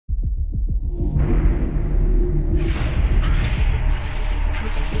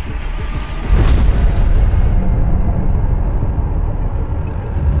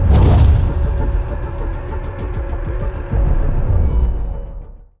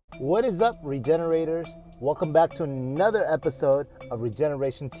What is up, Regenerators? Welcome back to another episode of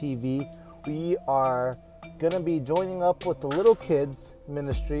Regeneration TV. We are going to be joining up with the Little Kids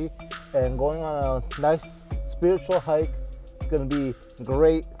Ministry and going on a nice spiritual hike. It's going to be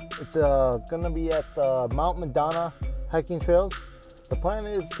great. It's going to be at the Mount Madonna hiking trails. The plan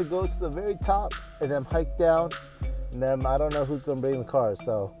is to go to the very top and then hike down. And then I don't know who's going to bring the cars,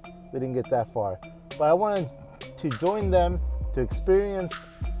 so we didn't get that far. But I wanted to join them to experience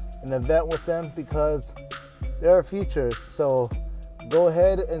an event with them because they're our future. So go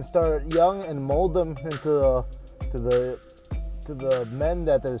ahead and start young and mold them into the men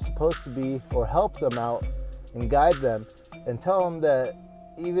that they're supposed to be, or help them out and guide them and tell them that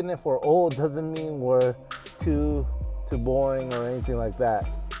even if we're old doesn't mean we're too boring or anything like that.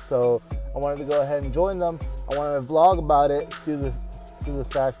 So I wanted to go ahead and join them. I wanted to vlog about it due to the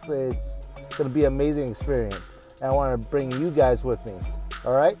fact that it's going to be an amazing experience, and I want to bring you guys with me.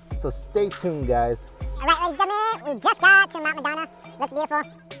 All right, so stay tuned, guys. All right, ladies and gentlemen, we just got to Mount Madonna. Looks beautiful.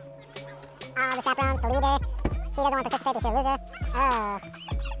 The chaperone, the leader, she doesn't want to participate, she's a loser. Oh,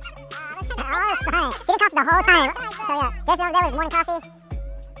 it's fine. She didn't cough the whole time. So yeah, just know there was morning coffee.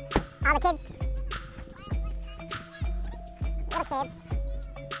 All the kids, little kids,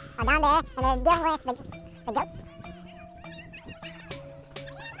 are down there, and they're dealing with the goats.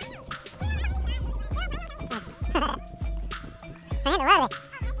 Man, where are they?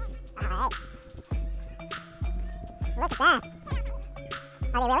 Alright. Look at that.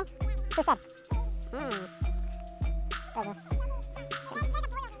 Are they really? Who said? Oh, yeah.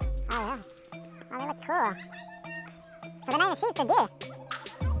 Oh, they look cool. So they're not even sheep, they're deer.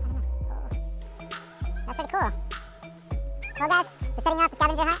 That's pretty cool. Well, guys, we're setting up the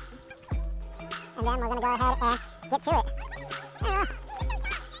scavenger hunt. And then we're going to go ahead and get to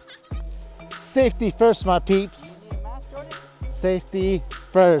it. Safety first, my peeps. Safety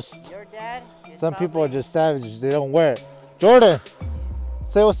first. Your dad Some people are just savages. They don't wear it. Jordan,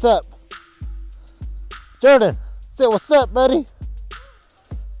 say what's up. Jordan, say what's up, buddy.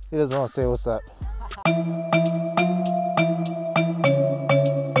 He doesn't want to say what's up.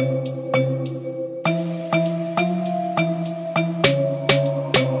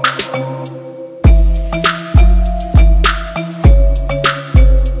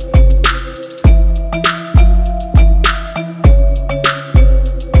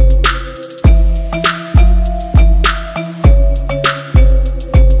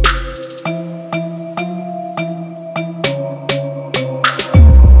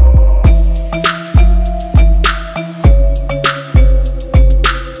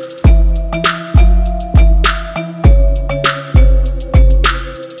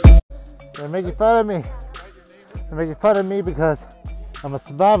 They're making fun of me. They're making fun of me because I'm a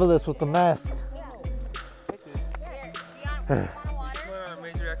survivalist with the mask.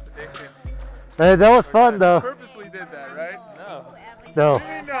 Major expedition. Hey, that was fun though. Purposely did that, right? No. No, What do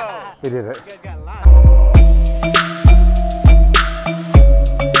you mean no? he didn't. You guys got lost.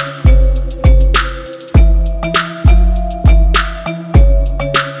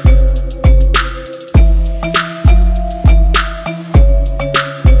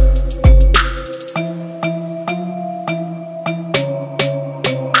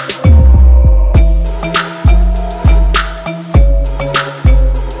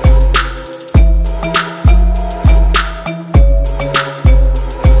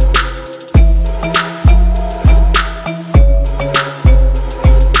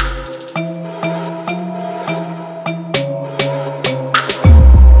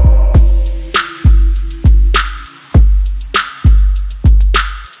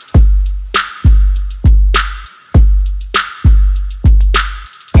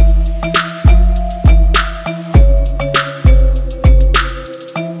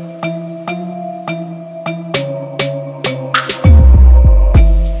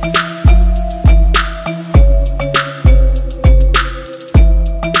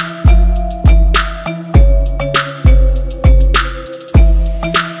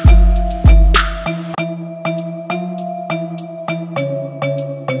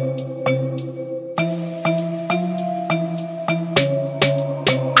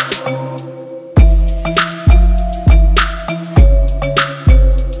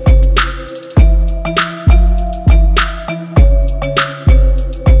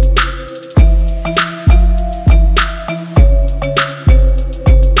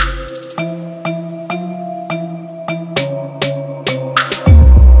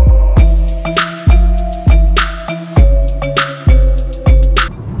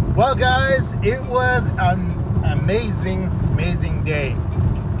 it was an amazing day.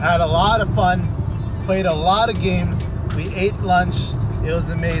 Had a lot of fun, played a lot of games. We ate lunch It was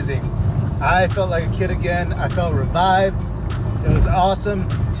amazing. I felt like a kid again. I felt revived. It was awesome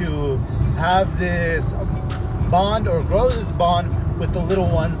to have this bond or grow this bond with the little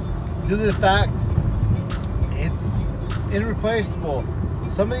ones due to the fact it's irreplaceable.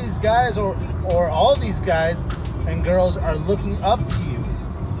 Some of these guys or all these guys and girls are looking up to you.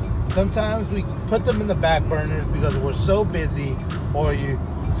 Sometimes we put them in the back burners because we're so busy, or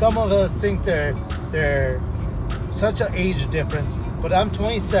some of us think they're such an age difference. But I'm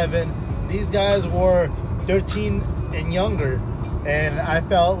 27. These guys were 13 and younger, and I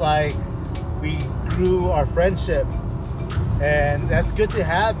felt like we grew our friendship, and that's good to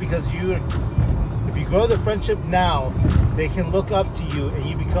have because if you grow the friendship now, they can look up to you and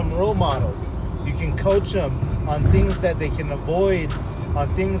you become role models. You can coach them on things that they can avoid,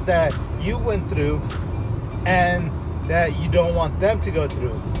 on things that you went through and that you don't want them to go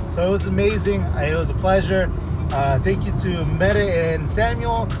through. So it was amazing. It was a pleasure. Thank you to Meta and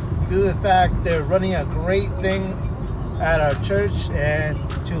Samuel due to the fact they're running a great thing at our church, and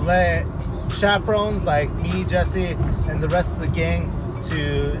to let chaperones like me, Jesse, and the rest of the gang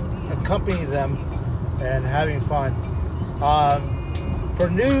to accompany them and having fun. For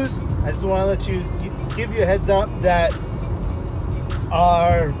news, I just want to give you a heads up that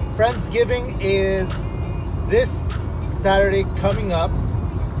our Friendsgiving is this Saturday coming up.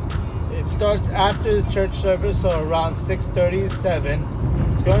 It starts after the church service, so around 6:30, 7.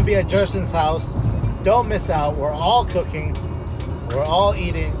 It's going to be at Jerson's house. Don't miss out. We're all cooking. We're all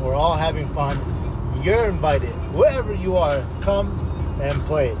eating. We're all having fun. You're invited. Wherever you are, come and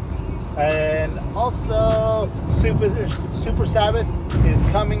play. And also, Super Sabbath is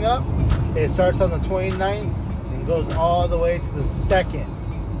coming up. It starts on the 29th and goes all the way to the 2nd.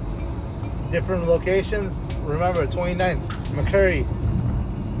 Different locations. Remember, 29th, McCurry.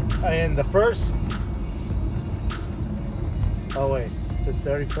 And the 1st, oh wait, is it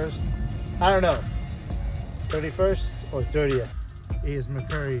 31st? I don't know. 31st or 30th is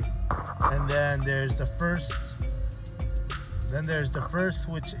McCurry. And then there's the 1st. Then there's the 1st,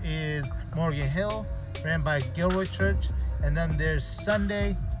 which is Morgan Hill, ran by Gilroy Church. And then there's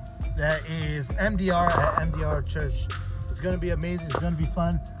Sunday, that is MDR at MDR Church. It's going to be amazing. It's going to be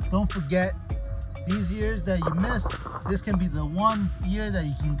fun. Don't forget, these years that you missed, this can be the one year that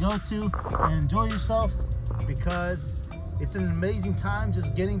you can go to and enjoy yourself, because it's an amazing time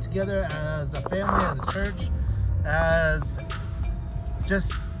just getting together as a family, as a church, as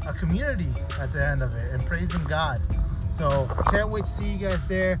just a community at the end of it, and praising God. So can't wait to see you guys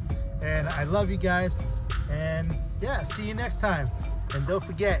there, and I love you guys, and yeah, see you next time. And don't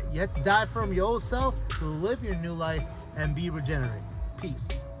forget, you have to die from your old self to live your new life and be regenerated.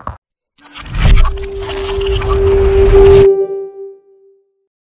 Peace.